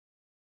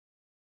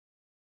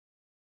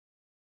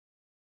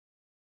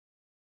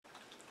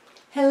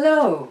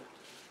Hello.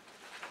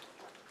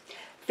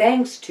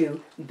 Thanks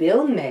to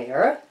Bill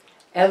Mayer,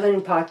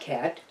 Ellen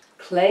Paquette,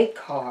 Clay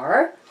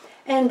Carr,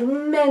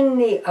 and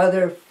many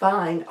other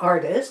fine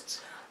artists,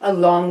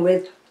 along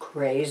with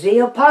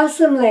Crazy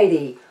Opossum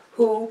Lady,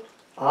 who,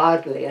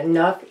 oddly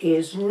enough,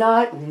 is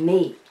not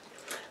me.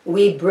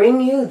 We bring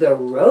you the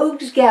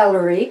rogues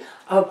gallery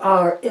of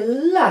our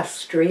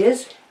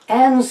illustrious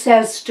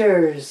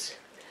ancestors.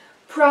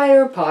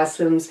 Prior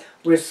possums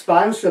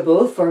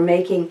responsible for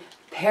making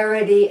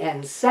parody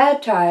and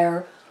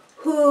satire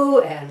who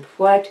and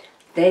what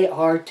they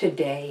are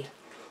today.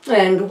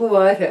 And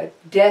what a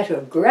debt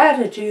of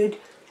gratitude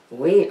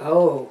we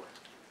owe.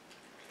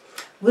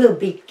 We'll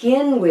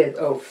begin with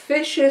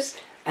officious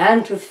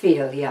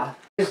Antophilia,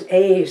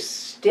 a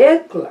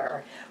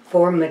stickler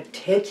for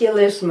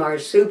meticulous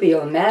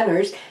marsupial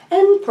manners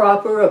and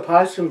proper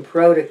opossum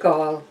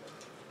protocol.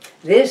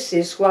 This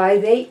is why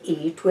they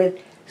eat with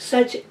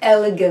such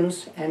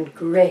elegance and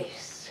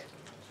grace.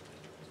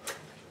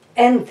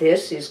 And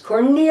this is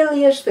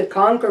Cornelius the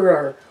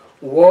Conqueror,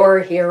 war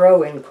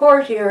hero and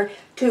courtier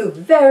to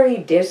very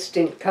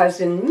distant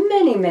cousin,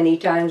 many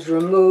times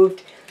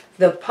removed,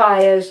 the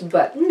pious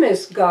but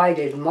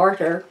misguided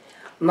martyr,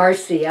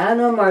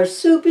 Marciano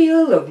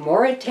Marsupial of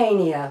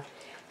Mauritania,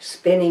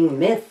 spinning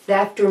myth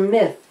after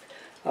myth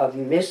of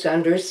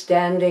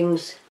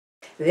misunderstandings.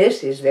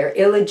 This is their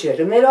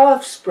illegitimate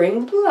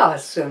offspring,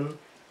 Blossom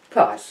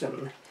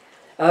Possum,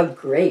 a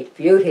great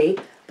beauty,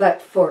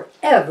 but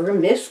forever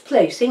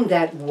misplacing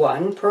that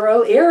one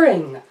pearl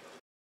earring.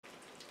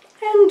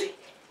 And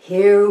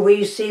here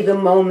we see the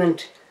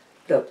moment,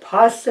 the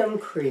possum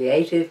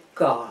creative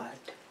god.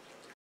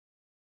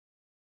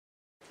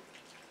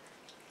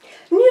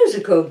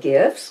 Musical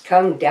gifts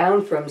come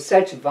down from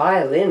such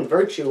violin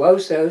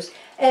virtuosos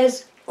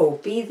as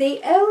Opie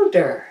the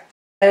Elder.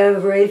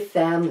 Every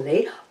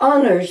family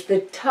honors the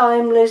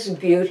timeless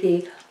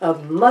beauty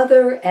of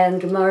mother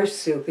and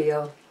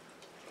marsupial.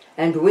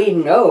 And we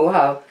know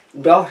how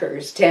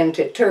daughters tend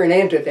to turn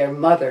into their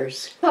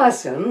mothers.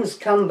 Possums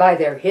come by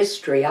their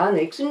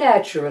histrionics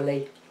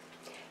naturally.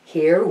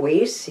 Here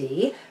we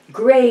see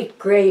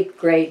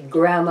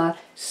great-great-great-grandma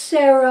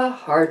Sarah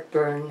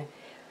Heartburn,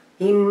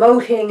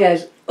 emoting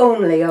as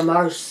only a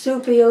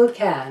marsupial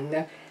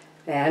can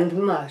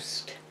and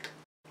must.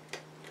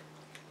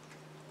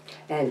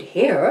 And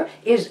here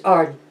is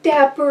our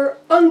dapper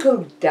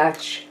Uncle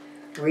Dutch,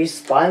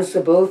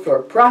 responsible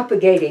for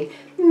propagating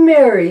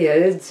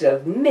myriads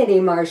of mini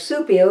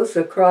marsupials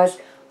across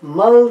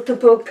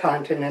multiple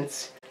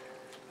continents.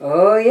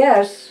 Oh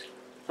yes,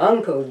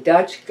 Uncle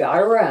Dutch got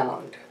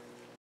around.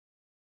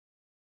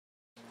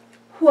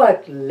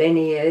 What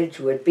lineage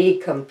would be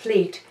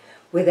complete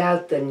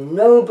without the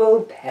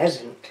noble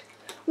peasant,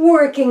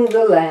 working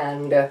the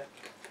land,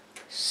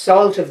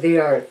 salt of the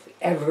earth,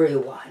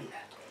 everyone?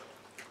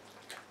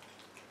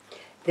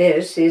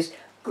 This is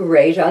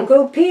Great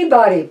Uncle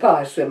Peabody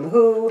Possum,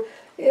 who,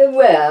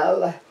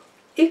 well,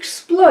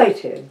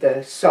 exploited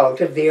the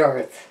salt of the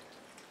earth.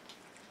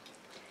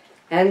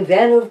 And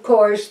then, of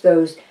course,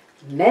 those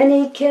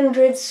many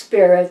kindred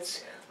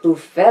spirits who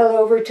fell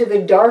over to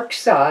the dark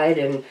side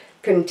and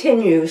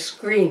continue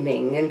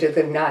screaming into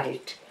the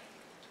night.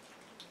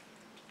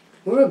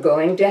 We're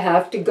going to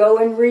have to go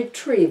and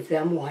retrieve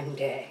them one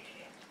day.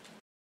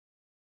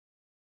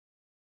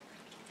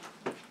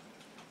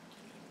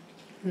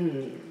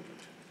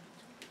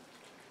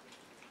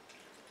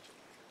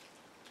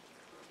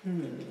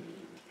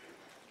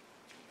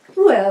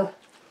 Well,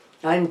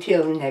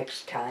 until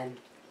next time.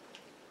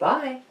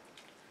 Bye.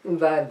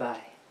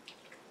 Bye-bye.